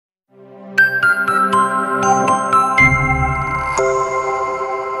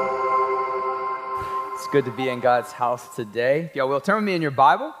good to be in God's house today. If y'all will, turn with me in your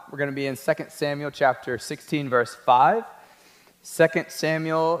Bible. We're going to be in 2 Samuel chapter 16, verse 5. 2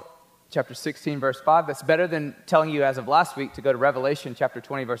 Samuel chapter 16, verse 5. That's better than telling you as of last week to go to Revelation chapter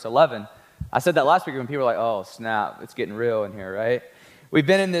 20, verse 11. I said that last week when people were like, oh, snap, it's getting real in here, right? We've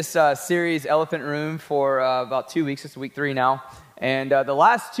been in this series, Elephant Room, for about 2 weeks. It's week 3 now. And the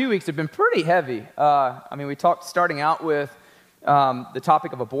last 2 weeks have been pretty heavy. We talked starting out with the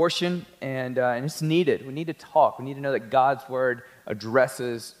topic of abortion, and it's needed. We need to talk. We need to know that God's word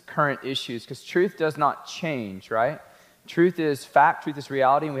addresses current issues, because truth does not change, right? Truth is fact, truth is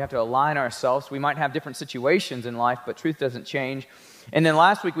reality, and we have to align ourselves. We might have different situations in life, but truth doesn't change. And then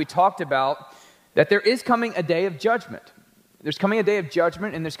last week we talked about that there is coming a day of judgment. There's coming a day of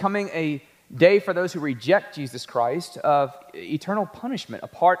judgment, and there's coming a day for those who reject Jesus Christ of eternal punishment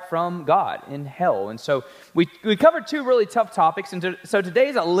apart from God in hell. And so we covered 2 really tough topics, and so today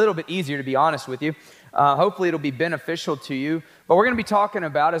is a little bit easier, to be honest with you. Hopefully it'll be beneficial to you. But we're going to be talking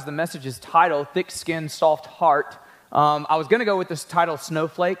about, as the message is titled, Thick Skin, Soft Heart. I was going to go with this title,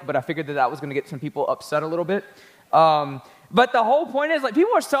 Snowflake, but I figured that was going to get some people upset a little bit. But the whole point is,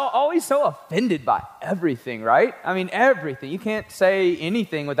 people are always so offended by everything, right? I mean, everything. You can't say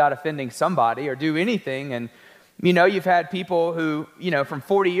anything without offending somebody or do anything. And, you've had people who, from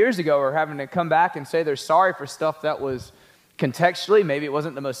 40 years ago are having to come back and say they're sorry for stuff that was contextually, maybe it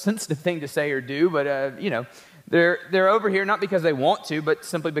wasn't the most sensitive thing to say or do, but, they're over here not because they want to, but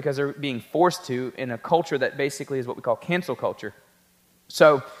simply because they're being forced to in a culture that basically is what we call cancel culture.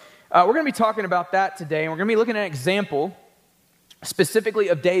 So we're going to be talking about that today, and we're going to be looking at an example specifically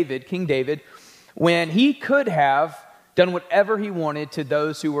of David, King David, when he could have done whatever he wanted to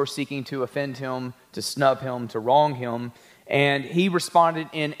those who were seeking to offend him, to snub him, to wrong him, and he responded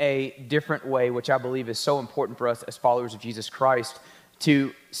in a different way, which I believe is so important for us as followers of Jesus Christ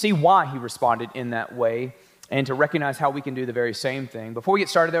to see why he responded in that way and to recognize how we can do the very same thing. Before we get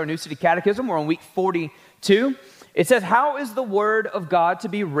started, our New City Catechism, we're on week 42. It says, how is the word of God to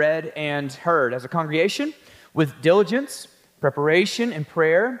be read and heard? As a congregation, with diligence, preparation, and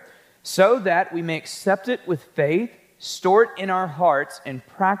prayer, so that we may accept it with faith, store it in our hearts, and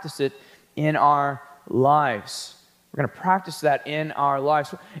practice it in our lives. We're going to practice that in our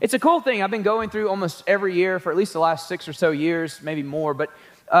lives. It's a cool thing. I've been going through almost every year for at least the last 6 or so years, maybe more, but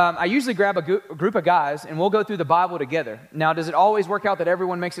I usually grab a group of guys, and we'll go through the Bible together. Now, does it always work out that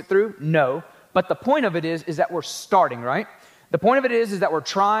everyone makes it through? No. But the point of it is that we're starting, right? The point of it is that we're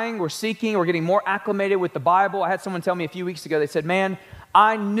trying, we're seeking, we're getting more acclimated with the Bible. I had someone tell me a few weeks ago, they said, man,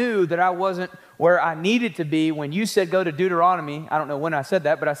 I knew that I wasn't where I needed to be when you said go to Deuteronomy. I don't know when I said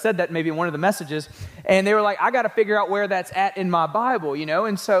that, but I said that maybe in one of the messages. And they were like, I got to figure out where that's at in my Bible,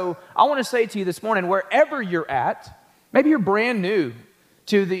 And so I want to say to you this morning, wherever you're at, maybe you're brand new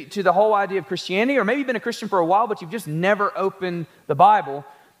to the whole idea of Christianity, or maybe you've been a Christian for a while, but you've just never opened the Bible.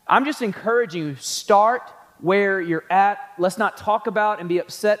 I'm just encouraging you, start where you're at. Let's not talk about and be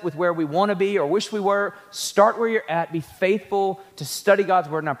upset with where we want to be or wish we were. Start where you're at. Be faithful to study God's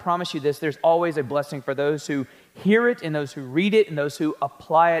word. And I promise you this, there's always a blessing for those who hear it and those who read it and those who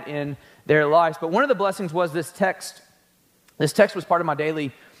apply it in their lives. But one of the blessings was this text. This text was part of my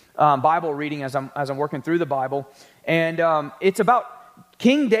daily Bible reading as I'm working through the Bible. And it's about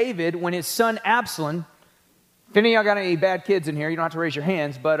King David when his son Absalom. If any of y'all got any bad kids in here, you don't have to raise your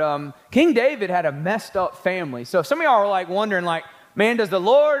hands, but King David had a messed up family. So if some of y'all are wondering, man, does the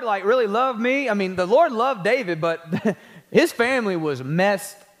Lord really love me? I mean, the Lord loved David, but his family was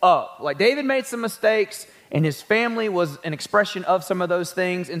messed up. David made some mistakes, and his family was an expression of some of those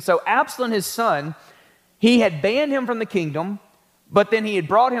things. And so Absalom, his son, he had banned him from the kingdom, but then he had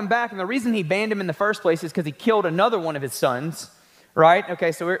brought him back, and the reason he banned him in the first place is because he killed another one of his sons, right?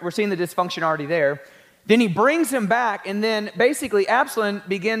 Okay, so we're seeing the dysfunction already there. Then he brings him back, and then basically Absalom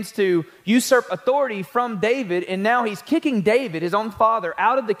begins to usurp authority from David, and now he's kicking David, his own father,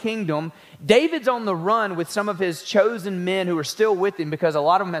 out of the kingdom. David's on the run with some of his chosen men who are still with him because a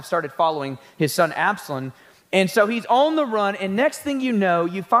lot of them have started following his son Absalom. And so he's on the run, and next thing you know,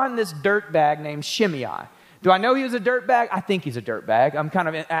 you find this dirtbag named Shimei. Do I know he was a dirtbag? I think he's a dirtbag. I'm kind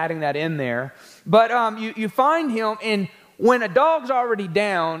of adding that in there. But you find him, and when a dog's already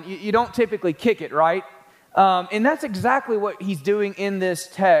down, you don't typically kick it, right? And that's exactly what he's doing in this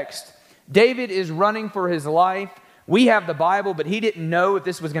text. David is running for his life. We have the Bible, but he didn't know if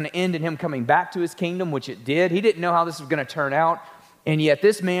this was going to end in him coming back to his kingdom, which it did. He didn't know how this was going to turn out. And yet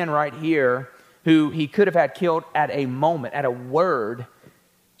this man right here, who he could have had killed at a moment, at a word,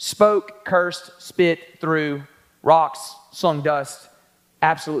 spoke, cursed, spit, threw rocks, slung dust,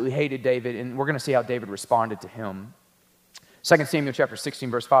 absolutely hated David. And we're going to see how David responded to him. 2 Samuel chapter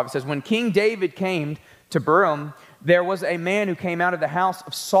 16, verse 5, it says, when King David came to Bahurim, there was a man who came out of the house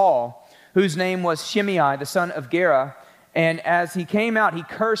of Saul, whose name was Shimei, the son of Gera. And as he came out, he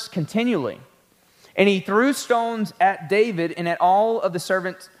cursed continually. And he threw stones at David and at all of the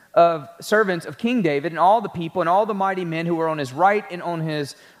servants of King David and all the people and all the mighty men who were on his right and on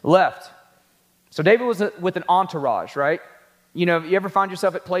his left. So David was with an entourage, right? You know, you ever find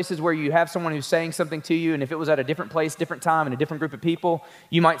yourself at places where you have someone who's saying something to you, and if it was at a different place, different time, and a different group of people,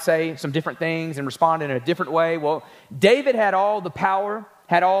 you might say some different things and respond in a different way. Well, David had all the power,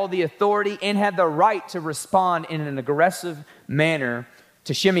 had all the authority, and had the right to respond in an aggressive manner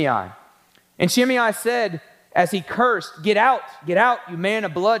to Shimei. And Shimei said, as he cursed, get out, you man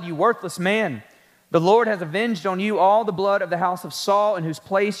of blood, you worthless man. The Lord has avenged on you all the blood of the house of Saul, in whose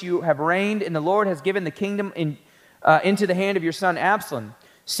place you have reigned, and the Lord has given the kingdom into the hand of your son Absalom.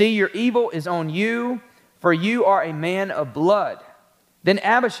 See, your evil is on you, for you are a man of blood. Then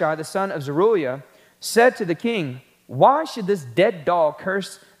Abishai, the son of Zeruiah, said to the king, why should this dead dog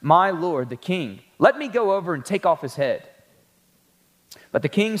curse my lord, the king? Let me go over and take off his head. But the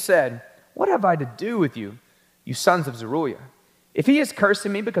king said, what have I to do with you, you sons of Zeruiah? If he is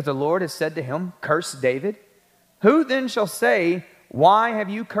cursing me because the Lord has said to him, curse David, who then shall say, why have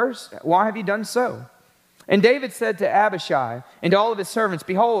you cursed? Why have you done so? And David said to Abishai and to all of his servants,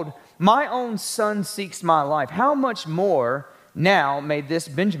 behold, my own son seeks my life. How much more now may this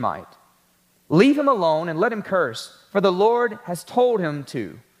Benjamite? Leave him alone and let him curse, for the Lord has told him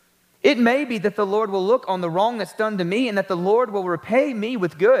to. It may be that the Lord will look on the wrong that's done to me, and that the Lord will repay me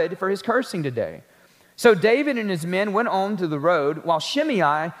with good for his cursing today. So David and his men went on to the road, while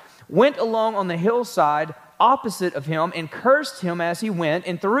Shimei went along on the hillside opposite of him and cursed him as he went,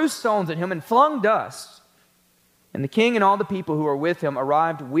 and threw stones at him and flung dust. And the king and all the people who were with him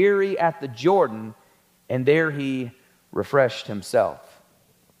arrived weary at the Jordan, and there he refreshed himself.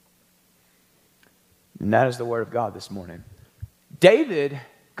 And that is the word of God this morning. David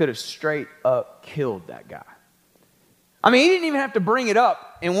could have straight up killed that guy. I mean, he didn't even have to bring it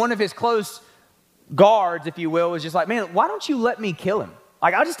up. And one of his close guards, if you will, was just like, man, why don't you let me kill him?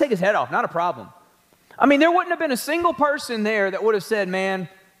 Like, I'll just take his head off, not a problem. I mean, there wouldn't have been a single person there that would have said, man,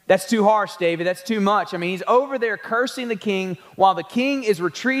 that's too harsh, David. That's too much. I mean, he's over there cursing the king while the king is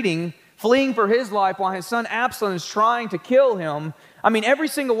retreating, fleeing for his life, while his son Absalom is trying to kill him. I mean, every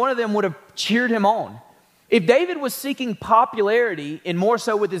single one of them would have cheered him on. If David was seeking popularity, and more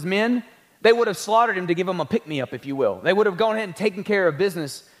so with his men, they would have slaughtered him to give him a pick-me-up, if you will. They would have gone ahead and taken care of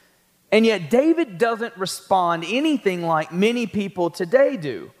business. And yet David doesn't respond anything like many people today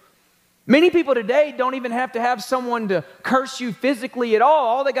do. Many people today don't even have to have someone to curse you physically at all.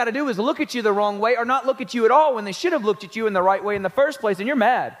 All they got to do is look at you the wrong way or not look at you at all when they should have looked at you in the right way in the first place, and you're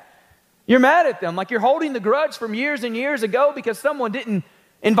mad. You're mad at them, like you're holding the grudge from years and years ago because someone didn't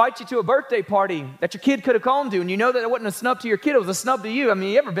invite you to a birthday party that your kid could have come to, and you know that it wasn't a snub to your kid, it was a snub to you. I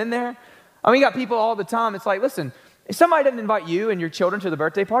mean, you ever been there? I mean, you got people all the time. It's like, listen, if somebody doesn't invite you and your children to the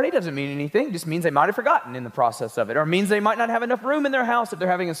birthday party, it doesn't mean anything. It just means they might have forgotten in the process of it, or it means they might not have enough room in their house if they're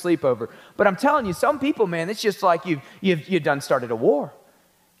having a sleepover. But I'm telling you, some people, man, it's just like you've done started a war.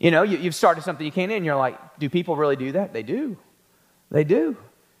 You know, you've started something you can't end, and you're like, do people really do that? They do. They do.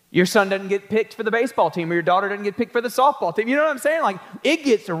 Your son doesn't get picked for the baseball team, or your daughter doesn't get picked for the softball team. You know what I'm saying? Like, it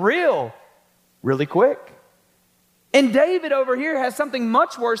gets real really quick. And David over here has something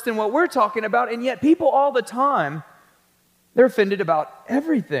much worse than what we're talking about, and yet people all the time, they're offended about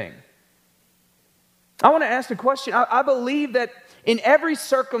everything. I want to ask a question. I believe that in every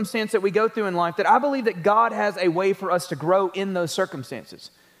circumstance that we go through in life, that I believe that God has a way for us to grow in those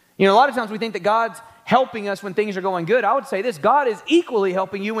circumstances. You know, a lot of times we think that God's helping us when things are going good. I would say this: God is equally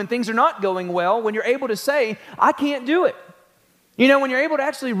helping you when things are not going well, when you're able to say, I can't do it. You know, when you're able to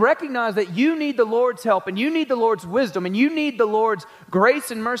actually recognize that you need the Lord's help and you need the Lord's wisdom and you need the Lord's grace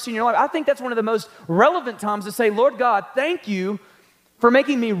and mercy in your life. I think that's one of the most relevant times to say, Lord God, thank you for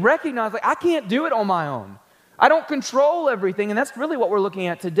making me recognize like I can't do it on my own. I don't control everything. And that's really what we're looking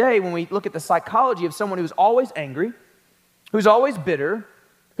at today when we look at the psychology of someone who's always angry, who's always bitter,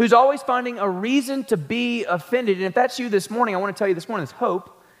 who's always finding a reason to be offended. And if that's you this morning, I want to tell you this morning, there's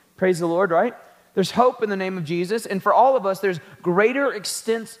hope. Praise the Lord, right? There's hope in the name of Jesus. And for all of us, there's greater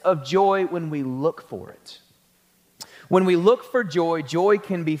extents of joy when we look for it. When we look for joy, joy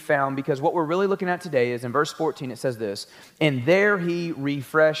can be found, because what we're really looking at today is in verse 14, it says this, and there he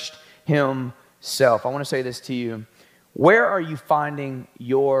refreshed himself. I want to say this to you. Where are you finding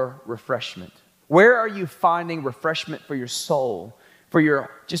your refreshment? Where are you finding refreshment for your soul, for your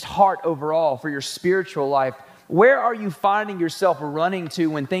just heart overall, for your spiritual life? Where are you finding yourself running to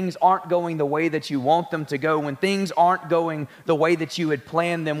when things aren't going the way that you want them to go, when things aren't going the way that you had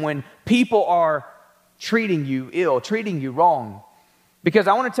planned them, when people are treating you ill, treating you wrong? Because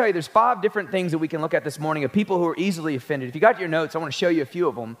I want to tell you, there's 5 different things that we can look at this morning of people who are easily offended. If you got your notes, I want to show you a few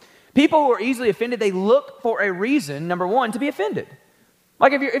of them. People who are easily offended, they look for a reason, number one, to be offended.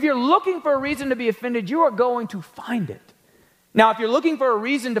 Like if you're looking for a reason to be offended, you are going to find it. Now, if you're looking for a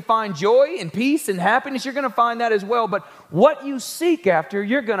reason to find joy and peace and happiness, you're going to find that as well. But what you seek after,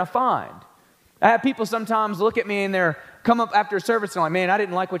 you're going to find. I have people sometimes look at me and they're come up after a service and I'm like, man, I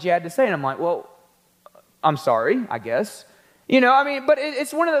didn't like what you had to say. And I'm like, well, I'm sorry, I guess. But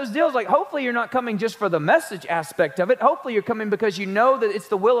it's one of those deals, like hopefully you're not coming just for the message aspect of it. Hopefully you're coming because you know that it's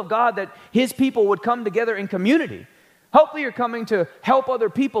the will of God that his people would come together in community. Hopefully you're coming to help other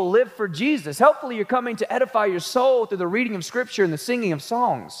people live for Jesus. Hopefully you're coming to edify your soul through the reading of Scripture and the singing of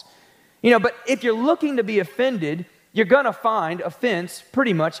songs. But if you're looking to be offended, you're going to find offense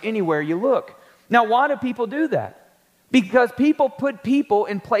pretty much anywhere you look. Now, why do people do that? Because people put people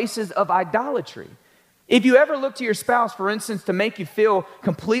in places of idolatry. If you ever look to your spouse, for instance, to make you feel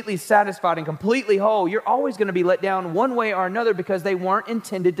completely satisfied and completely whole, you're always going to be let down one way or another because they weren't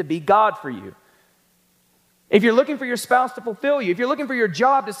intended to be God for you. If you're looking for your spouse to fulfill you, if you're looking for your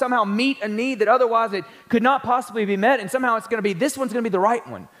job to somehow meet a need that otherwise it could not possibly be met, and somehow it's going to be, this one's going to be the right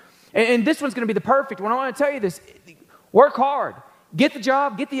one, and this one's going to be the perfect one, I want to tell you this, work hard. Get the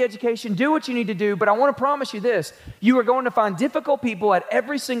job, get the education, do what you need to do, but I want to promise you this, you are going to find difficult people at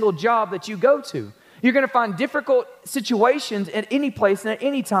every single job that you go to. You're going to find difficult situations at any place and at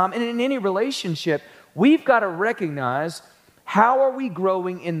any time and in any relationship. We've got to recognize, how are we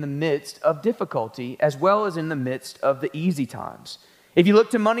growing in the midst of difficulty as well as in the midst of the easy times? If you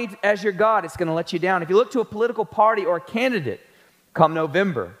look to money as your God, it's going to let you down. If you look to a political party or a candidate, come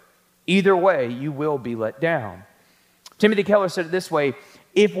November, either way, you will be let down. Timothy Keller said it this way,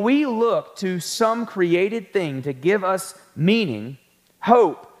 if we look to some created thing to give us meaning,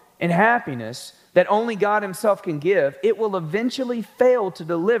 hope, and happiness that only God himself can give, it will eventually fail to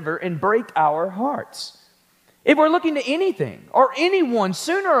deliver and break our hearts. If we're looking to anything or anyone,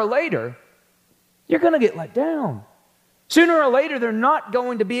 sooner or later, you're going to get let down. Sooner or later, they're not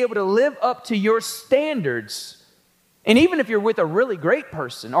going to be able to live up to your standards. And even if you're with a really great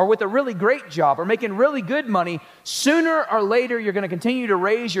person or with a really great job or making really good money, sooner or later, you're going to continue to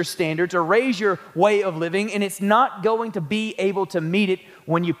raise your standards or raise your way of living, and it's not going to be able to meet it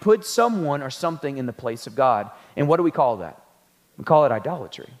when you put someone or something in the place of God. And what do we call that? We call it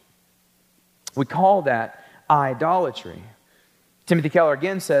idolatry. We call that idolatry. Timothy Keller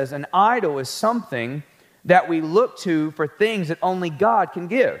again says, an idol is something that we look to for things that only God can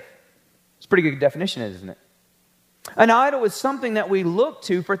give. It's a pretty good definition, isn't it? An idol is something that we look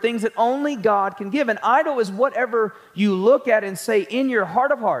to for things that only God can give. An idol is whatever you look at and say in your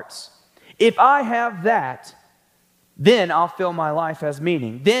heart of hearts, if I have that, then I'll feel my life has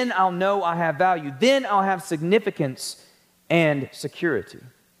meaning. Then I'll know I have value. Then I'll have significance and security.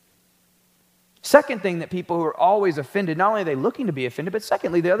 Second thing that people who are always offended, not only are they looking to be offended, but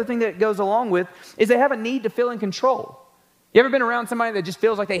secondly, the other thing that goes along with is they have a need to feel in control. You ever been around somebody that just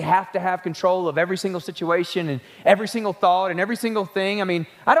feels like they have to have control of every single situation and every single thought and every single thing? I mean,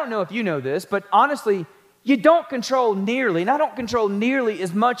 I don't know if you know this, but honestly, you don't control nearly, and I don't control nearly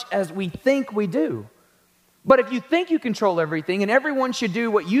as much as we think we do. But if you think you control everything and everyone should do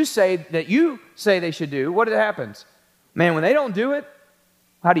what you say that you say they should do, what happens? Man, when they don't do it,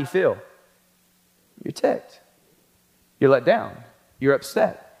 how do you feel? You're ticked. You're let down. You're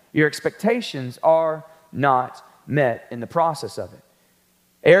upset. Your expectations are not met in the process of it.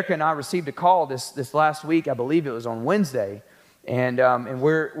 Erica and I received a call this last week. I believe it was on Wednesday. And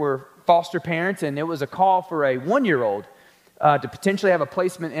we're foster parents, and it was a call for a 1-year-old to potentially have a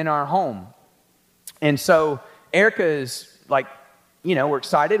placement in our home. And so Erica is like, we're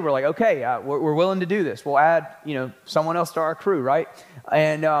excited. We're like, okay, we're willing to do this. We'll add, someone else to our crew, right?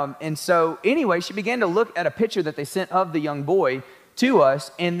 And so anyway, she began to look at a picture that they sent of the young boy to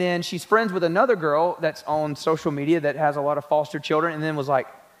us, and then she's friends with another girl that's on social media that has a lot of foster children, and then was like,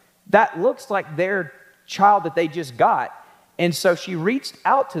 that looks like their child that they just got. And so she reached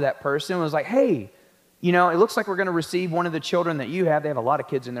out to that person and was like, hey, it looks like we're going to receive one of the children that you have. They have a lot of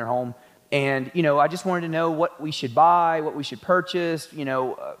kids in their home. And, I just wanted to know what we should buy, what we should purchase,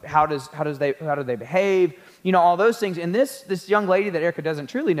 how do they behave, all those things. And this young lady that Erica doesn't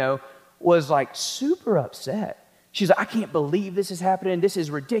truly know was like super upset. She's like, I can't believe this is happening. This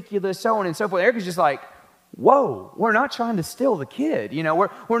is ridiculous, so on and so forth. Erica's just like, whoa, we're not trying to steal the kid.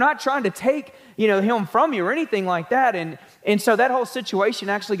 We're not trying to take, him from you or anything like that. And so that whole situation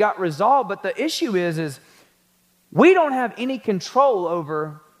actually got resolved. But the issue is We don't have any control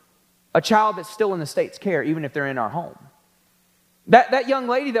over a child that's still in the state's care, even if they're in our home. That young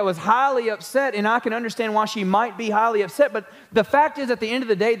lady that was highly upset, and I can understand why she might be highly upset, but the fact is, at the end of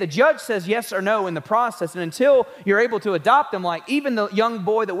the day, the judge says yes or no in the process, and until you're able to adopt them, like even the young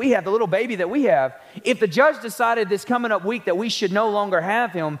boy that we have, the little baby that we have, if the judge decided this coming up week that we should no longer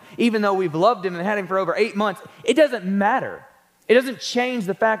have him, even though we've loved him and had him for over 8 months, it doesn't matter. It doesn't change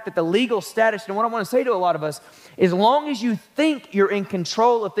the fact that the legal status, and what I want to say to a lot of us, as long as you think you're in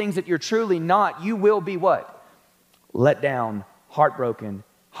control of things that you're truly not, you will be what? Let down, heartbroken,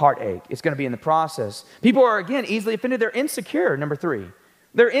 heartache. It's going to be in the process. People are, again, easily offended. They're insecure, number 3.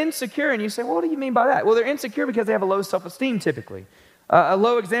 They're insecure, and you say, well, what do you mean by that? Well, they're insecure because they have a low self-esteem typically. A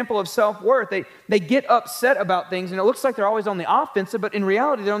low example of self-worth. They get upset about things, and it looks like they're always on the offensive, but in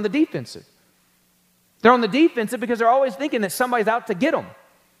reality, they're on the defensive. They're on the defensive because they're always thinking that somebody's out to get them.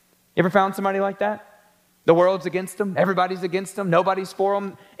 You ever found somebody like that? The world's against them. Everybody's against them. Nobody's for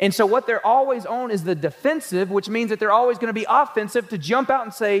them. And so what they're always on is the defensive, which means that they're always going to be offensive to jump out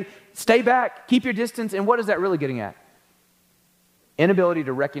and say, stay back, keep your distance. And what is that really getting at? Inability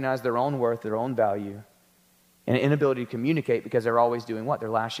to recognize their own worth, their own value, and an inability to communicate because they're always doing what? They're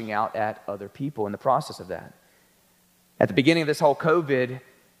lashing out at other people in the process of that. At the beginning of this whole COVID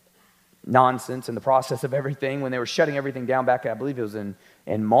nonsense and the process of everything, when they were shutting everything down back, I believe it was in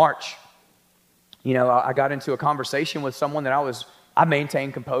March, you know, I got into a conversation with someone that I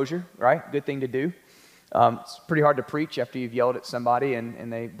maintained composure, right? Good thing to do. It's pretty hard to preach after you've yelled at somebody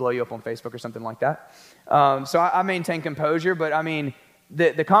and they blow you up on Facebook or something like that. So I maintained composure, but I mean,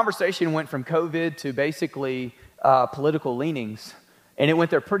 the conversation went from COVID to basically political leanings, and it went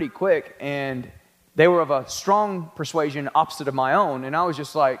there pretty quick, and they were of a strong persuasion opposite of my own, and I was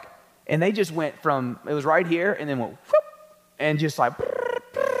just like, and they just went from, it was right here, and then went, whoop, and just like,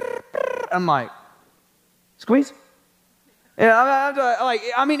 I'm like, squeeze. Yeah,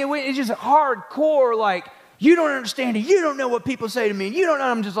 it's just hardcore, like, you don't understand it. You don't know what people say to me. You don't know.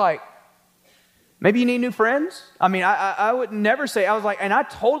 I'm just like, maybe you need new friends. I mean, I would never say, I was like, and I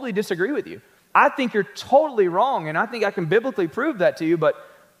totally disagree with you. I think you're totally wrong, and I think I can biblically prove that to you, but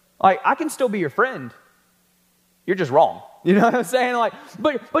like, I can still be your friend. You're just wrong. You know what I'm saying? Like,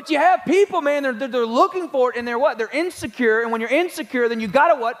 but you have people, man, they're looking for it, and they're what? They're insecure, and when you're insecure, then you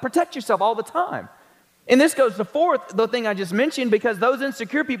gotta what? Protect yourself all the time. And this goes to fourth, the thing I just mentioned, because those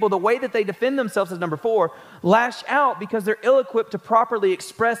insecure people, the way that they defend themselves is number 4, lash out because they're ill-equipped to properly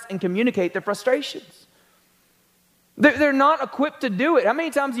express and communicate their frustrations. They're not equipped to do it. How many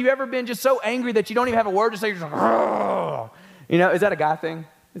times have you ever been just so angry that you don't even have a word to say? You're just like, you know, is that a guy thing?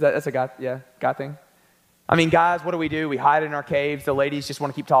 That's a guy thing? I mean, guys, what do? We hide in our caves. The ladies just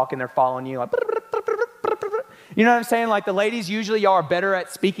want to keep talking. They're following you. Like, you know what I'm saying? Like, the ladies usually, y'all are better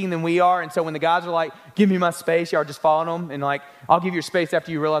at speaking than we are. And so when the guys are like, give me my space, y'all are just following them. And like, I'll give you your space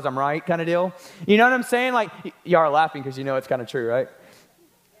after you realize I'm right kind of deal. You know what I'm saying? Like, y'all are laughing because you know it's kind of true, right?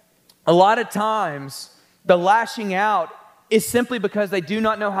 A lot of times, the lashing out is simply because they do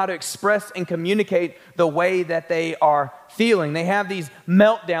not know how to express and communicate the way that they are feeling. They have these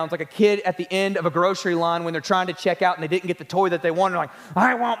meltdowns like a kid at the end of a grocery line when they're trying to check out and they didn't get the toy that they wanted. They're like,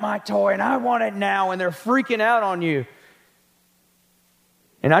 I want my toy and I want it now, and they're freaking out on you.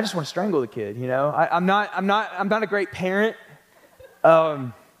 And I just want to strangle the kid, you know. I'm not a great parent.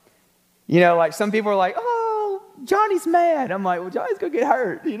 You know, like some people are like, oh, Johnny's mad. I'm like, well, Johnny's gonna get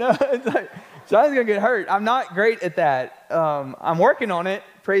hurt, you know. It's like, Johnny's gonna get hurt. I'm not great at that. I'm working on it,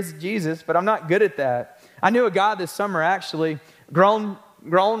 praise Jesus, but I'm not good at that. I knew a guy this summer, actually, grown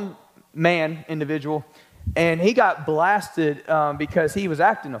man, individual, and he got blasted because he was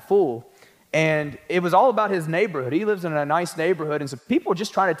acting a fool. And it was all about his neighborhood. He lives in a nice neighborhood, and so people were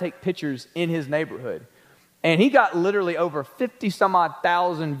just trying to take pictures in his neighborhood. And he got literally over 50-some-odd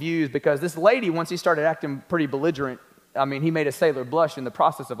thousand views because this lady, once he started acting pretty belligerent, I mean, he made a sailor blush in the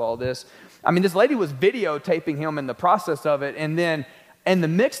process of all this. I mean, this lady was videotaping him in the process of it, and then in the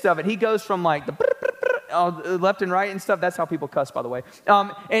mix of it, he goes from like the left and right and stuff. That's how people cuss, by the way.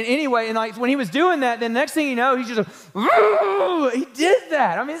 And anyway, and like when he was doing that, then next thing you know, he's just he did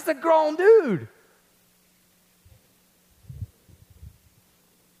that. I mean, it's a grown dude.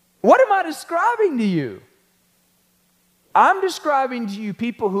 What am I describing to you? I'm describing to you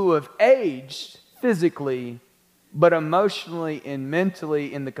people who have aged physically, but emotionally and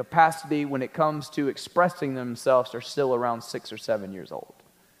mentally in the capacity when it comes to expressing themselves are still around 6 or 7 years old.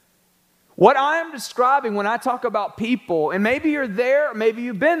 What I am describing when I talk about people, and maybe you're there, maybe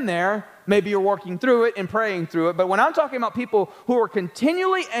you've been there, maybe you're working through it and praying through it, but when I'm talking about people who are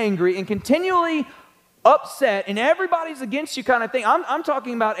continually angry and continually upset and everybody's against you kind of thing. I'm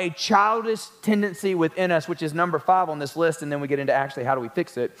talking about a childish tendency within us, which is number 5 on this list, and then we get into actually how do we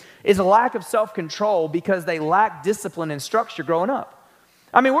fix it, is a lack of self-control because they lack discipline and structure growing up.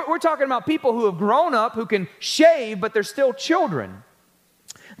 I mean, we're talking about people who have grown up, who can shave, but they're still children.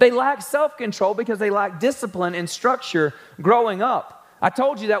 They lack self-control because they lack discipline and structure growing up. I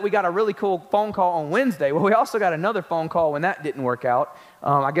told you that we got a really cool phone call on Wednesday. Well, we also got another phone call when that didn't work out.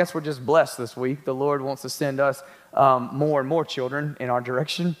 I guess we're just blessed this week. The Lord wants to send us more and more children in our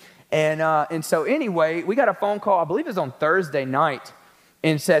direction. And so anyway, we got a phone call, I believe it was on Thursday night,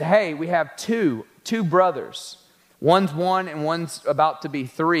 and said, hey, we have two brothers. One's 1 and one's about to be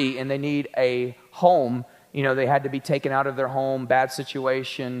 3, and they need a home. You know, they had to be taken out of their home, bad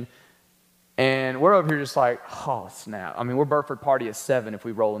situation. And we're over here just like, oh, snap. I mean, we're Burford party at 7 if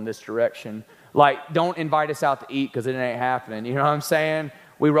we roll in this direction. Like, don't invite us out to eat because it ain't happening. You know what I'm saying?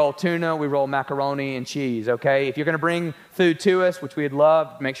 We roll tuna, we roll macaroni and cheese, okay? If you're going to bring food to us, which we'd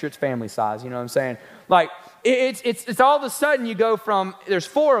love, make sure it's family size. You know what I'm saying? Like, it's all of a sudden you go from, there's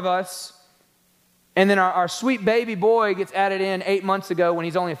 4 of us, and then our sweet baby boy gets added in 8 months ago when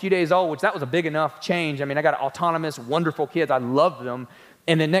he's only a few days old, which that was a big enough change. I mean, I got autonomous, wonderful kids. I love them.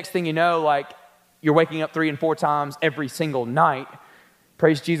 And the next thing you know, like, you're waking up 3 and 4 times every single night.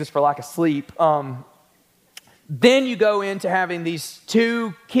 Praise Jesus for lack of sleep. Then you go into having these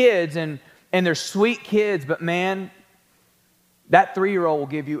 2 kids, and they're sweet kids, but man, that 3-year-old will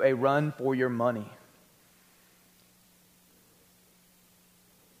give you a run for your money.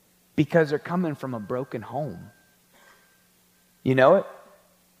 Because they're coming from a broken home. You know it?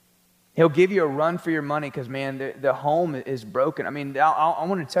 He'll give you a run for your money because, man, the home is broken. I mean, I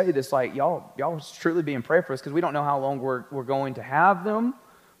want to tell you this, like, y'all truly be in prayer for us because we don't know how long we're going to have them.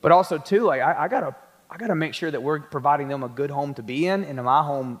 But also, too, like, I gotta make sure that we're providing them a good home to be in, and my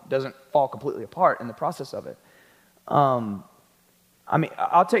home doesn't fall completely apart in the process of it. I mean,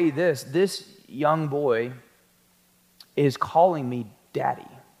 I'll tell you this young boy is calling me daddy.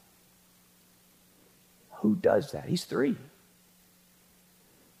 Who does that? He's 3.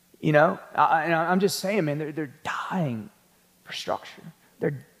 You know, I'm just saying, man, they're dying for structure.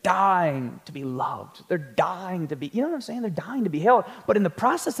 They're dying to be loved. They're dying to be, you know what I'm saying? They're dying to be held. But in the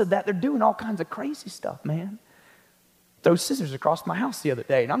process of that, they're doing all kinds of crazy stuff, man. Throw scissors across my house the other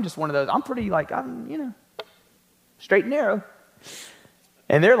day, and I'm just one of those. I'm pretty, like, I'm, you know, straight and narrow.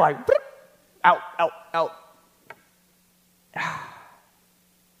 And they're like, out.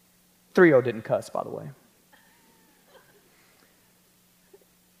 3-0 didn't cuss, by the way.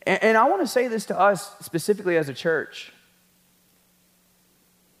 And I want to say this to us specifically as a church.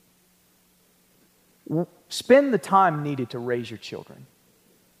 Spend the time needed to raise your children.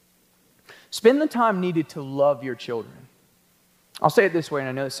 Spend the time needed to love your children. I'll say it this way, and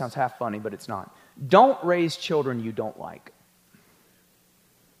I know this sounds half funny, but it's not. Don't raise children you don't like.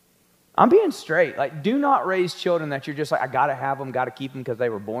 I'm being straight. Like, do not raise children that you're just like, I got to have them, got to keep them because they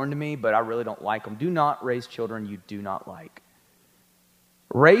were born to me, but I really don't like them. Do not raise children you do not like.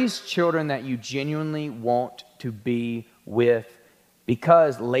 Raise children that you genuinely want to be with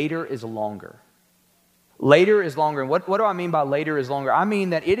because later is longer. Later is longer. And what do I mean by later is longer? I mean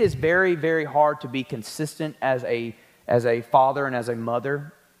that it is very, very hard to be consistent as a father and as a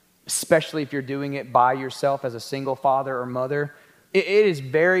mother, especially if you're doing it by yourself as a single father or mother. It is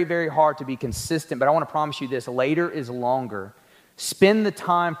very, very hard to be consistent, but I want to promise you this, later is longer. Spend the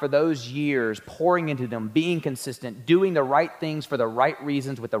time for those years pouring into them, being consistent, doing the right things for the right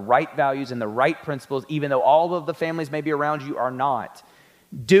reasons with the right values and the right principles, even though all of the families maybe around you are not.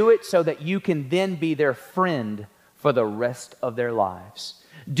 Do it so that you can then be their friend for the rest of their lives.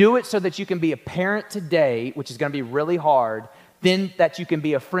 Do it so that you can be a parent today, which is going to be really hard, then that you can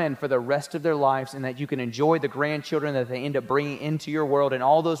be a friend for the rest of their lives and that you can enjoy the grandchildren that they end up bringing into your world and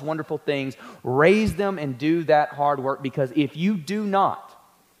all those wonderful things. Raise them and do that hard work, because if you do not,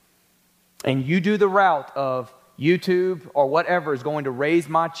 and you do the route of YouTube or whatever is going to raise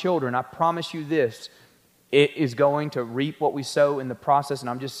my children, I promise you this, it is going to reap what we sow in the process. And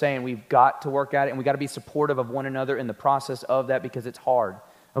I'm just saying, we've got to work at it, and we've got to be supportive of one another in the process of that, because it's hard.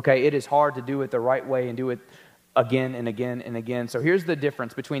 Okay, it is hard to do it the right way and do it again and again and again. So here's the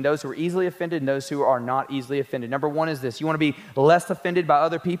difference between those who are easily offended and those who are not easily offended. Number one is this. You want to be less offended by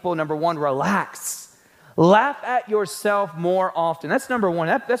other people? Number one, relax. Laugh at yourself more often. That's number one.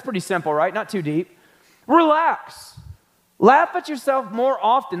 That's pretty simple, right? Not too deep. Relax. Laugh at yourself more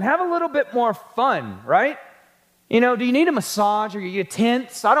often. Have a little bit more fun, right? You know, do you need a massage or you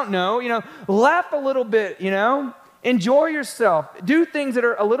tense? I don't know. You know, laugh a little bit, you know. Enjoy yourself. Do things that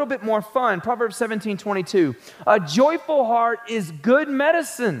are a little bit more fun. Proverbs 17:22. A joyful heart is good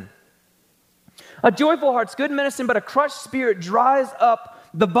medicine. A joyful heart's good medicine, but a crushed spirit dries up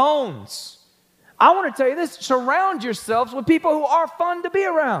the bones. I want to tell you this, surround yourselves with people who are fun to be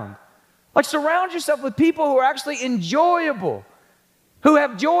around. Like surround yourself with people who are actually enjoyable, who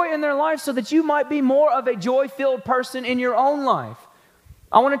have joy in their life so that you might be more of a joy-filled person in your own life.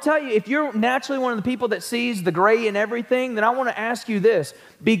 I want to tell you, if you're naturally one of the people that sees the gray in everything, then I want to ask you this.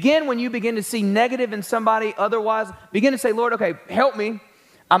 When you begin to see negative in somebody otherwise, begin to say, Lord, okay, help me.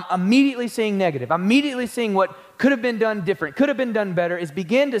 I'm immediately seeing negative. I'm immediately seeing what could have been done different, could have been done better, is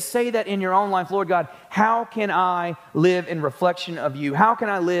begin to say that in your own life. Lord God, how can I live in reflection of you? How can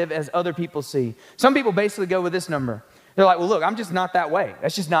I live as other people see? Some people basically go with this number. They're like, well, look, I'm just not that way.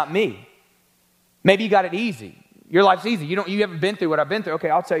 That's just not me. Maybe you got it easy. Your life's easy. You haven't been through what I've been through. Okay,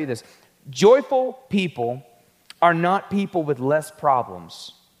 I'll tell you this. Joyful people are not people with less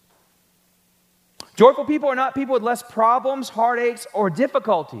problems. Joyful people are not people with less problems, heartaches, or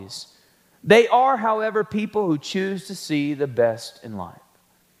difficulties. They are, however, people who choose to see the best in life.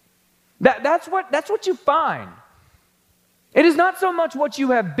 That's what you find. It is not so much what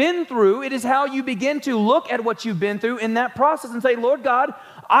you have been through, it is how you begin to look at what you've been through in that process and say, Lord God,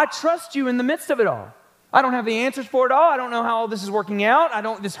 I trust you in the midst of it all. I don't have the answers for it all. I don't know how all this is working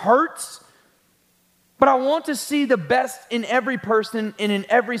out. This hurts. But I want to see the best in every person and in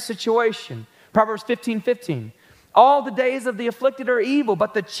every situation. Proverbs 15:15. All the days of the afflicted are evil,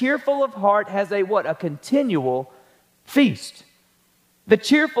 but the cheerful of heart has a what? A continual feast. The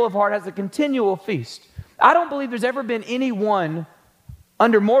cheerful of heart has a continual feast. I don't believe there's ever been anyone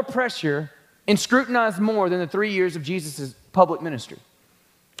under more pressure and scrutinized more than the 3 years of Jesus' public ministry.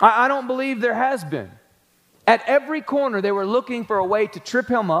 I don't believe there has been. At every corner, they were looking for a way to trip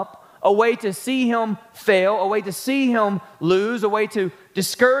him up, a way to see him fail, a way to see him lose, a way to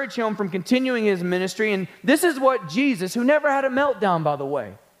discourage him from continuing his ministry. And this is what Jesus, who never had a meltdown, by the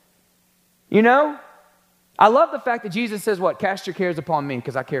way. You know, I love the fact that Jesus says what? Cast your cares upon me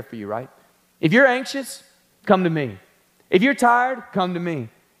because I care for you, right? If you're anxious, come to me. If you're tired, come to me.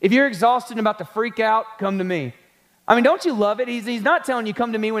 If you're exhausted and about to freak out, come to me. I mean, don't you love it? He's not telling you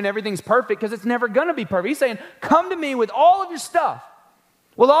come to me when everything's perfect because it's never going to be perfect. He's saying come to me with all of your stuff,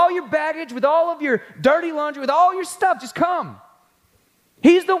 with all your baggage, with all of your dirty laundry, with all your stuff. Just come.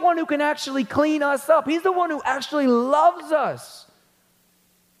 He's the one who can actually clean us up. He's the one who actually loves us.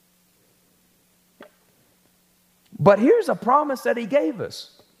 But here's a promise that he gave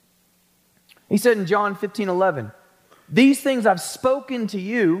us. He said in John 15:11, these things I've spoken to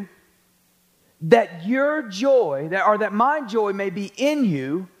you, that your joy, that my joy may be in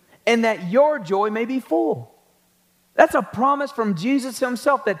you, and that your joy may be full. That's a promise from Jesus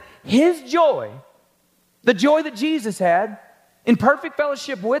himself, that his joy, the joy that Jesus had, in perfect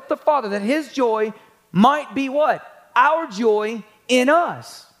fellowship with the Father, that his joy might be what? Our joy in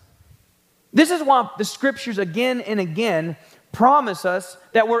us. This is why the scriptures again and again promise us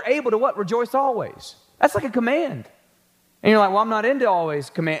that we're able to what? Rejoice always. That's like a command. And you're like, well, I'm not into always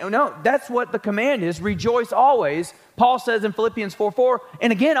command. No, that's what the command is. Rejoice always. Paul says in Philippians 4:4,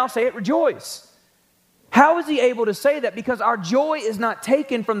 and again, I'll say it, rejoice. How is he able to say that? Because our joy is not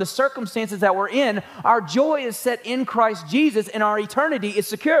taken from the circumstances that we're in. Our joy is set in Christ Jesus, and our eternity is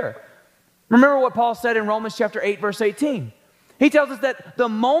secure. Remember what Paul said in Romans chapter 8, verse 18. He tells us that the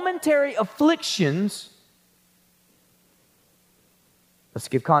momentary afflictions, let's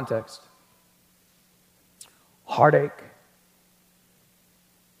give context, heartache,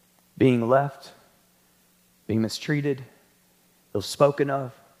 being left, being mistreated, ill spoken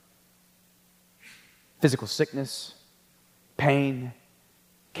of, physical sickness, pain,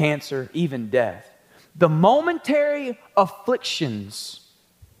 cancer, even death. The momentary afflictions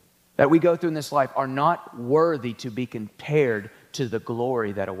that we go through in this life are not worthy to be compared to the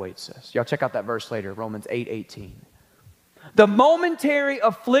glory that awaits us. Y'all check out that verse later, Romans 8:18. The momentary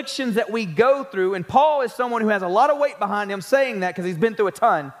afflictions that we go through, and Paul is someone who has a lot of weight behind him saying that because he's been through a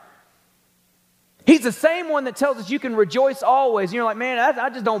ton. He's the same one that tells us you can rejoice always. And you're like, man, I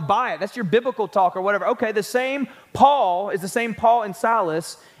just don't buy it. That's your biblical talk or whatever. Okay, the same Paul is the same Paul and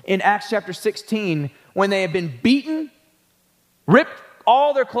Silas in Acts chapter 16 when they had been beaten, ripped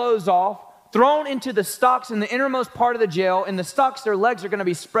all their clothes off, thrown into the stocks in the innermost part of the jail. In the stocks, their legs are going to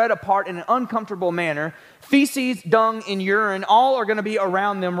be spread apart in an uncomfortable manner. Feces, dung, and urine, all are going to be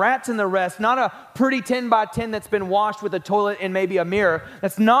around them. Rats and the rest. Not a pretty 10 by 10 that's been washed with a toilet and maybe a mirror.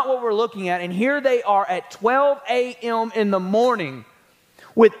 That's not what we're looking at. And here they are at 12 a.m. in the morning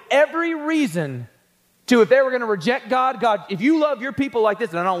with every reason to, if they were going to reject God, God, if you love your people like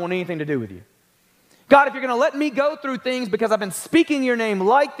this, then I don't want anything to do with you. God, if you're going to let me go through things because I've been speaking your name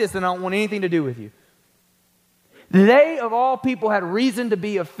like this, then I don't want anything to do with you. They, of all people, had reason to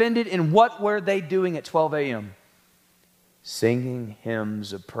be offended. And what were they doing at 12 a.m.? Singing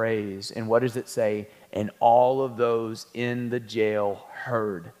hymns of praise. And what does it say? And all of those in the jail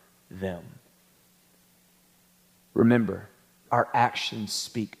heard them. Remember, our actions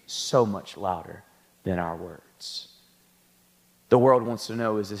speak so much louder than our words. The world wants to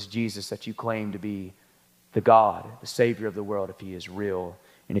know, is this Jesus that you claim to be the God, the Savior of the world, if he is real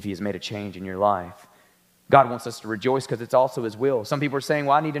and if he has made a change in your life? God wants us to rejoice because it's also his will. Some people are saying,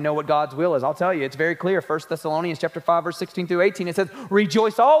 well, I need to know what God's will is. I'll tell you, it's very clear. 1 Thessalonians chapter 5, verse 16 through 18, it says,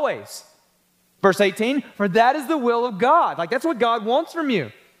 rejoice always. Verse 18, for that is the will of God. Like, that's what God wants from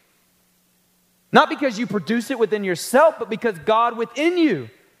you. Not because you produce it within yourself, but because God within you.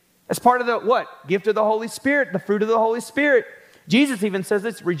 That's part of the, what? Gift of the Holy Spirit, the fruit of the Holy Spirit. Jesus even says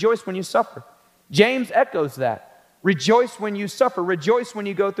this, rejoice when you suffer. James echoes that. Rejoice when you suffer. Rejoice when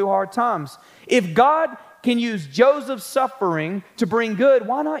you go through hard times. If God can use Joseph's suffering to bring good,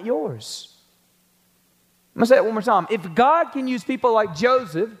 why not yours? I'm going to say it one more time. If God can use people like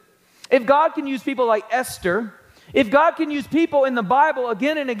Joseph, if God can use people like Esther, if God can use people in the Bible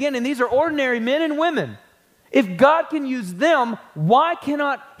again and again, and these are ordinary men and women, if God can use them, why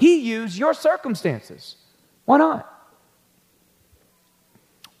cannot he use your circumstances? Why not?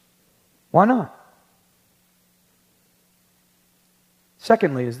 Why not?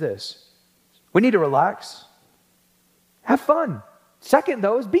 Secondly is this. We need to relax. Have fun. Second,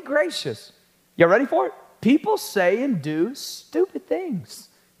 though, is be gracious. You ready for it? People say and do stupid things.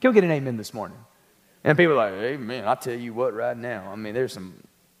 Can we get an amen this morning? And people are like, amen, I'll tell you what right now. I mean,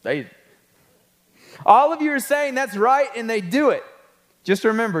 all of you are saying that's right, and they do it. Just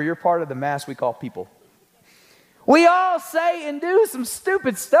remember, you're part of the mass we call people. We all say and do some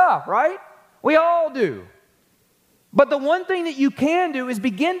stupid stuff, right? We all do. But the one thing that you can do is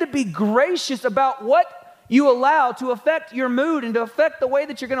begin to be gracious about what you allow to affect your mood and to affect the way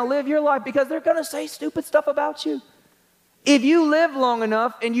that you're going to live your life, because they're going to say stupid stuff about you. If you live long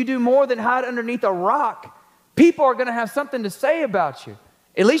enough and you do more than hide underneath a rock, people are going to have something to say about you.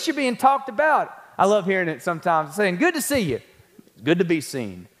 At least you're being talked about. I love hearing it sometimes, saying, good to see you. It's good to be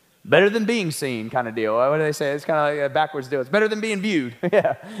seen. Better than being seen kind of deal. What do they say? It's kind of like a backwards deal. It's better than being viewed.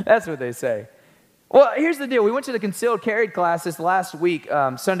 Yeah, that's what they say. Well, here's the deal. We went to the concealed carry class this last week,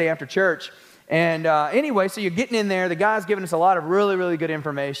 Sunday after church. And anyway, so you're getting in there. The guy's giving us a lot of really, really good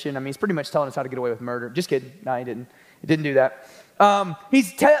information. I mean, he's pretty much telling us how to get away with murder. Just kidding. No, he didn't. He didn't do that.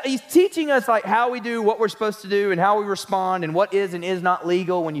 He's teaching us like how we do what we're supposed to do and how we respond and what is and is not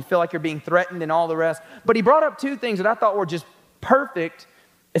legal when you feel like you're being threatened and all the rest. But he brought up two things that I thought were just perfect,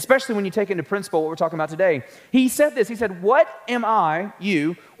 especially when you take into principle what we're talking about today. He said this. He said, what am I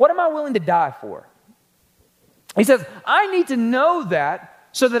willing to die for? He says, I need to know that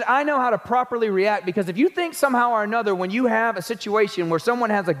so that I know how to properly react, because if you think somehow or another when you have a situation where someone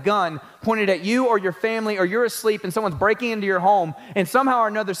has a gun pointed at you or your family, or you're asleep and someone's breaking into your home, and somehow or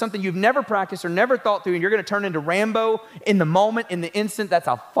another something you've never practiced or never thought through, and you're going to turn into Rambo in the moment, in the instant, that's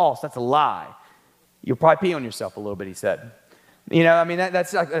a lie. You'll probably pee on yourself a little bit, he said. You know, I mean,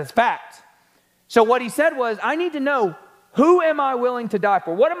 that's fact. So what he said was, I need to know, who am I willing to die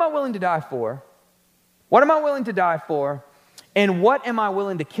for? What am I willing to die for? What am I willing to die for? And what am I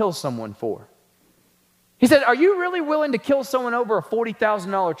willing to kill someone for? He said, are you really willing to kill someone over a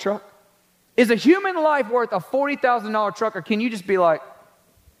 $40,000 truck? Is a human life worth a $40,000 truck, or can you just be like,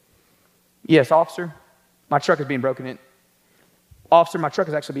 yes, officer, my truck is being broken in. Officer, my truck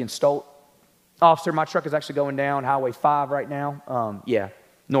is actually being stolen. Officer, my truck is actually going down Highway 5 right now. Yeah,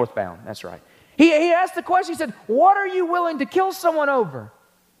 northbound, that's right. He asked the question, he said, what are you willing to kill someone over?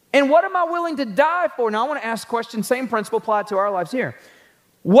 And what am I willing to die for? Now, I want to ask the question, same principle applied to our lives here.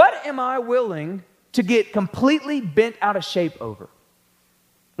 What am I willing to get completely bent out of shape over?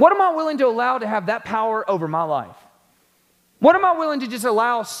 What am I willing to allow to have that power over my life? What am I willing to just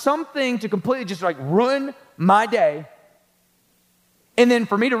allow something to completely just like ruin my day? And then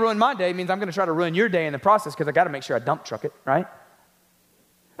for me to ruin my day means I'm going to try to ruin your day in the process, because I got to make sure I dump truck it, right?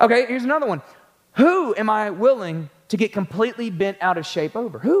 Okay, here's another one. Who am I willing to get completely bent out of shape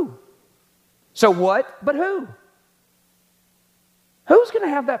over? Who? So what, but who? Who's going to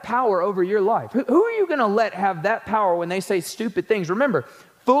have that power over your life? Who are you going to let have that power when they say stupid things? Remember,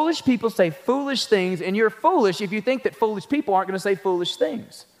 foolish people say foolish things, and you're foolish if you think that foolish people aren't going to say foolish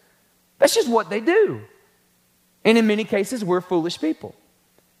things. That's just what they do. And in many cases, we're foolish people.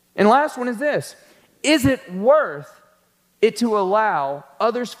 And last one is this. Is it worth it to allow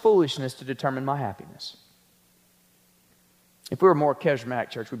others' foolishness to determine my happiness? If we were a more charismatic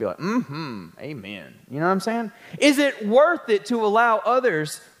church, we'd be like, amen. You know what I'm saying? Is it worth it to allow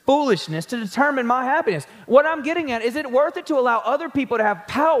others' foolishness to determine my happiness. What I'm getting at, is it worth it to allow other people to have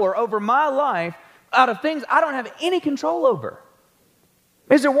power over my life out of things I don't have any control over?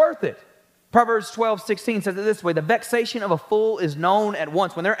 Is it worth it? Proverbs 12:16 says it this way: the vexation of a fool is known at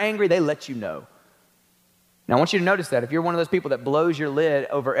once. When they're angry, they let you know. Now, I want you to notice that if you're one of those people that blows your lid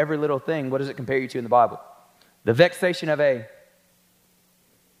over every little thing, what does it compare you to in the Bible? The vexation of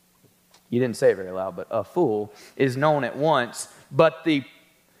you didn't say it very loud, but a fool is known at once, but the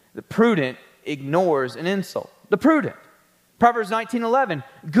prudent ignores an insult. The prudent. Proverbs 19:11,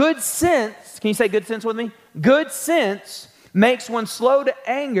 good sense, can you say good sense with me? Good sense makes one slow to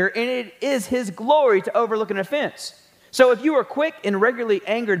anger, and it is his glory to overlook an offense. So if you are quick and regularly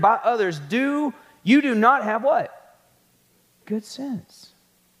angered by others, you do not have what? Good sense.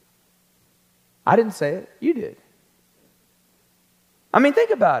 I didn't say it, you did. I mean,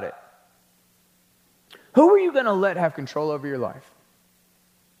 think about it. Who are you going to let have control over your life?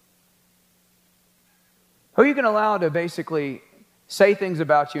 Who are you going to allow to basically say things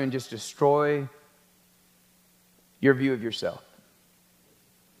about you and just destroy your view of yourself?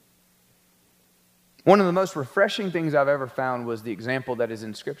 One of the most refreshing things I've ever found was the example that is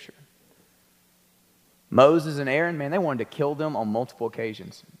in Scripture. Moses and Aaron, man, they wanted to kill them on multiple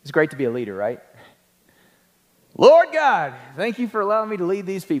occasions. It's great to be a leader, right? Lord God, thank you for allowing me to lead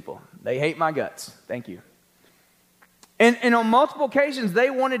these people. They hate my guts. Thank you. And on multiple occasions,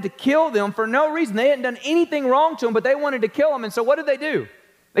 they wanted to kill them for no reason. They hadn't done anything wrong to them, but they wanted to kill them. And so what did they do?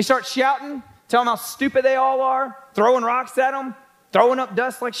 They start shouting, telling them how stupid they all are, throwing rocks at them, throwing up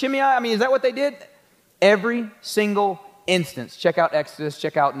dust like Shimei. I mean, is that what they did? Every single instance. Check out Exodus,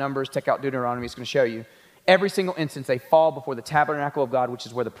 check out Numbers, check out Deuteronomy. It's going to show you. Every single instance, they fall before the tabernacle of God, which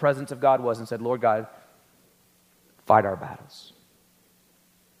is where the presence of God was, and said, Lord God, fight our battles.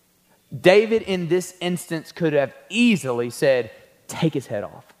 David in this instance could have easily said, take his head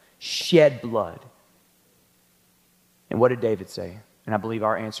off, shed blood. And what did David say? And I believe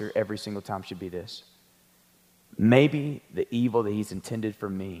our answer every single time should be this: maybe the evil that he's intended for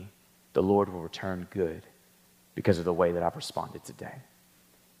me, the Lord will return good because of the way that I've responded today.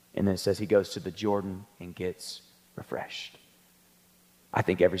 And then it says he goes to the Jordan and gets refreshed. I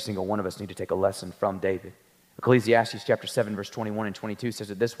think every single one of us need to take a lesson from David. Ecclesiastes chapter 7, verse 21 and 22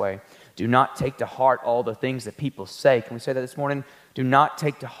 says it this way: do not take to heart all the things that people say. Can we say that this morning? Do not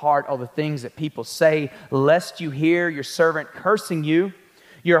take to heart all the things that people say, lest you hear your servant cursing you.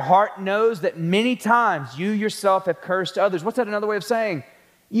 Your heart knows that many times you yourself have cursed others. What's that another way of saying?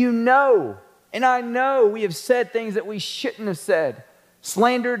 You know, and I know we have said things that we shouldn't have said.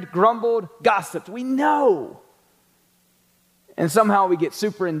 Slandered, grumbled, gossiped. We know. And somehow we get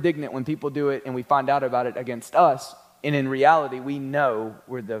super indignant when people do it and we find out about it against us. And in reality, we know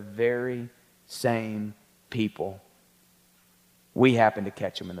we're the very same people. We happen to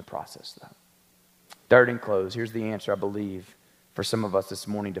catch them in the process, though. Third and close, here's the answer, I believe, for some of us this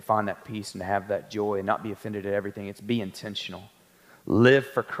morning to find that peace and to have that joy and not be offended at everything. It's be intentional. Live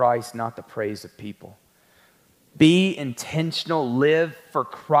for Christ, not the praise of people. Be intentional. Live for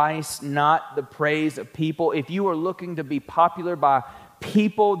Christ, not the praise of people. If you are looking to be popular by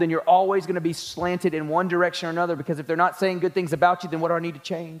people, then you're always going to be slanted in one direction or another, because if they're not saying good things about you, then what do I need to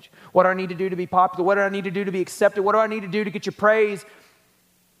change? What do I need to do to be popular? What do I need to do to be accepted? What do I need to do to get your praise?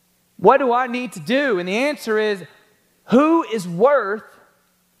 What do I need to do? And the answer is, who is worth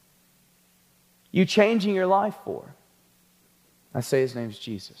you changing your life for? I say his name's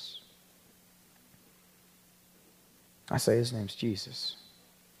Jesus. I say his name's Jesus.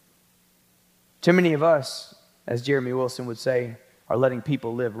 Too many of us, as Jeremy Wilson would say, are letting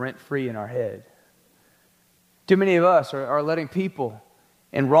people live rent-free in our head. Too many of us are letting people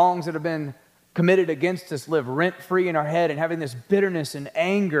and wrongs that have been committed against us live rent-free in our head and having this bitterness and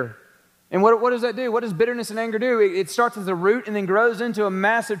anger. And what does that do? What does bitterness and anger do? It starts as a root and then grows into a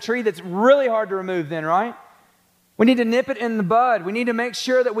massive tree that's really hard to remove then, right? We need to nip it in the bud. We need to make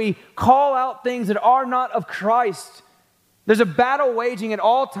sure that we call out things that are not of Christ. There's a battle waging at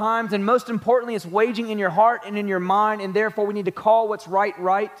all times, and most importantly, it's waging in your heart and in your mind, and therefore we need to call what's right,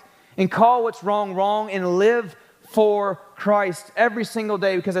 right, and call what's wrong, wrong, and live for Christ every single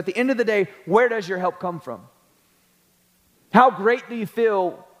day, because at the end of the day, where does your help come from? How great do you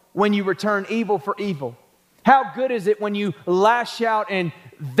feel when you return evil for evil? How good is it when you lash out and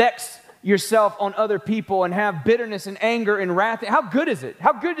vex yourself on other people and have bitterness and anger and wrath? How good is it?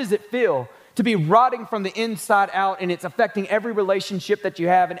 How good does it feel to be rotting from the inside out, and it's affecting every relationship that you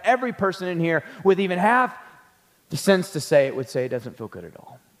have, and every person in here with even half the sense to say it would say it doesn't feel good at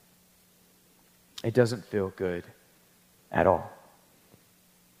all. It doesn't feel good at all.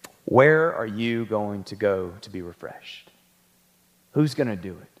 Where are you going to go to be refreshed? Who's going to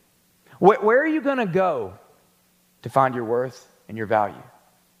do it? Where are you going to go to find your worth and your value?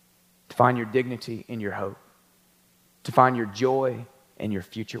 To find your dignity and your hope? To find your joy and your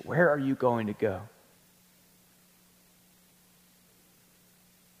future? Where are you going to go?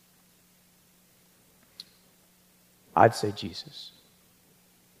 I'd say Jesus.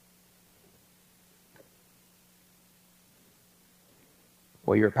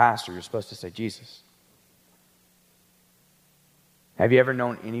 Well, you're a pastor. You're supposed to say Jesus. Have you ever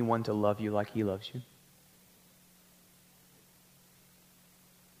known anyone to love you like he loves you?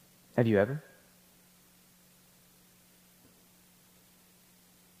 Have you ever?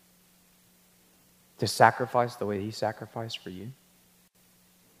 To sacrifice the way he sacrificed for you?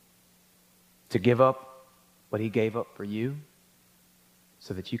 To give up what he gave up for you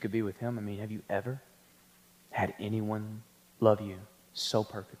so that you could be with him? I mean, have you ever had anyone love you so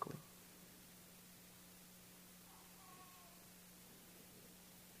perfectly?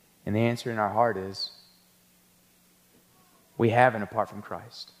 And the answer in our heart is, we haven't apart from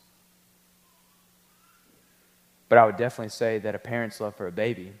Christ. But I would definitely say that a parent's love for a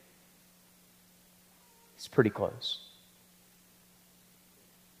baby is pretty close.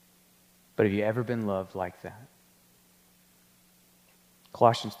 But have you ever been loved like that?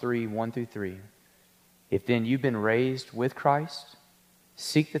 Colossians 3, 1 through 3. If then you've been raised with Christ,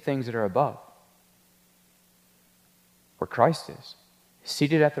 seek the things that are above, where Christ is,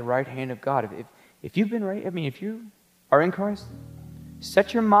 seated at the right hand of God. If you've been raised, if you are in Christ,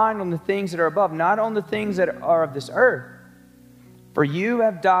 set your mind on the things that are above, not on the things that are of this earth. For you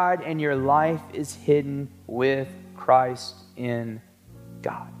have died, and your life is hidden with Christ in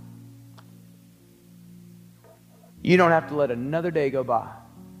God. You don't have to let another day go by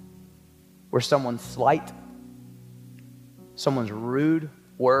where someone's slight, someone's rude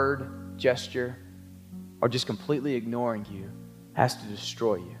word, gesture, or just completely ignoring you has to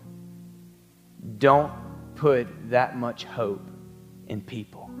destroy you. Don't put that much hope in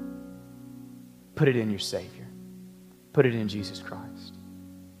people. Put it in your Savior. Put it in Jesus Christ.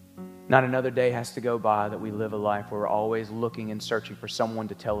 Not another day has to go by that we live a life where we're always looking and searching for someone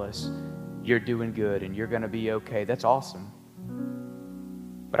to tell us, you're doing good and you're going to be okay. That's awesome.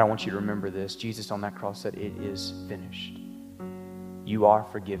 But I want you to remember this. Jesus on that cross said, it is finished. You are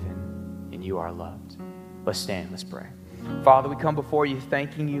forgiven and you are loved. Let's stand. Let's pray. Father, we come before you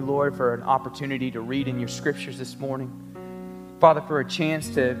thanking you, Lord, for an opportunity to read in your scriptures this morning. Father, for a chance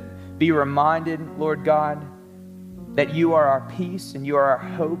to be reminded, Lord God, that you are our peace and you are our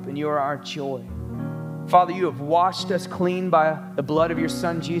hope and you are our joy. Father, you have washed us clean by the blood of your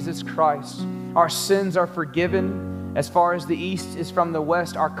Son, Jesus Christ. Our sins are forgiven as far as the east is from the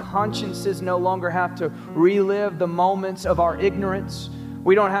west. Our consciences no longer have to relive the moments of our ignorance.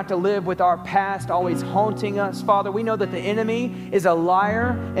 We don't have to live with our past always haunting us. Father, we know that the enemy is a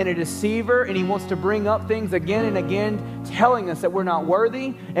liar and a deceiver, and he wants to bring up things again and again, telling us that we're not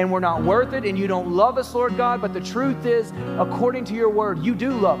worthy and we're not worth it and you don't love us, Lord God. But the truth is, according to your word, you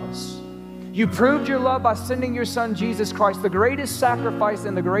do love us. You proved your love by sending your Son, Jesus Christ, the greatest sacrifice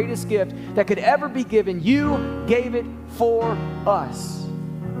and the greatest gift that could ever be given. You gave it for us.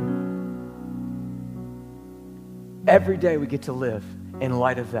 Every day we get to live in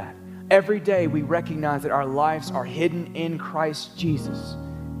light of that. Every day we recognize that our lives are hidden in Christ Jesus.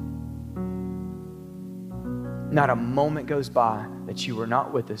 Not a moment goes by that you are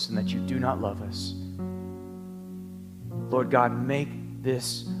not with us and that you do not love us. Lord God, make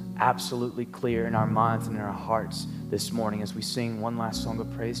this absolutely clear in our minds and in our hearts this morning as we sing one last song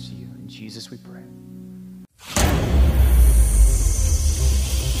of praise to you. In Jesus we pray.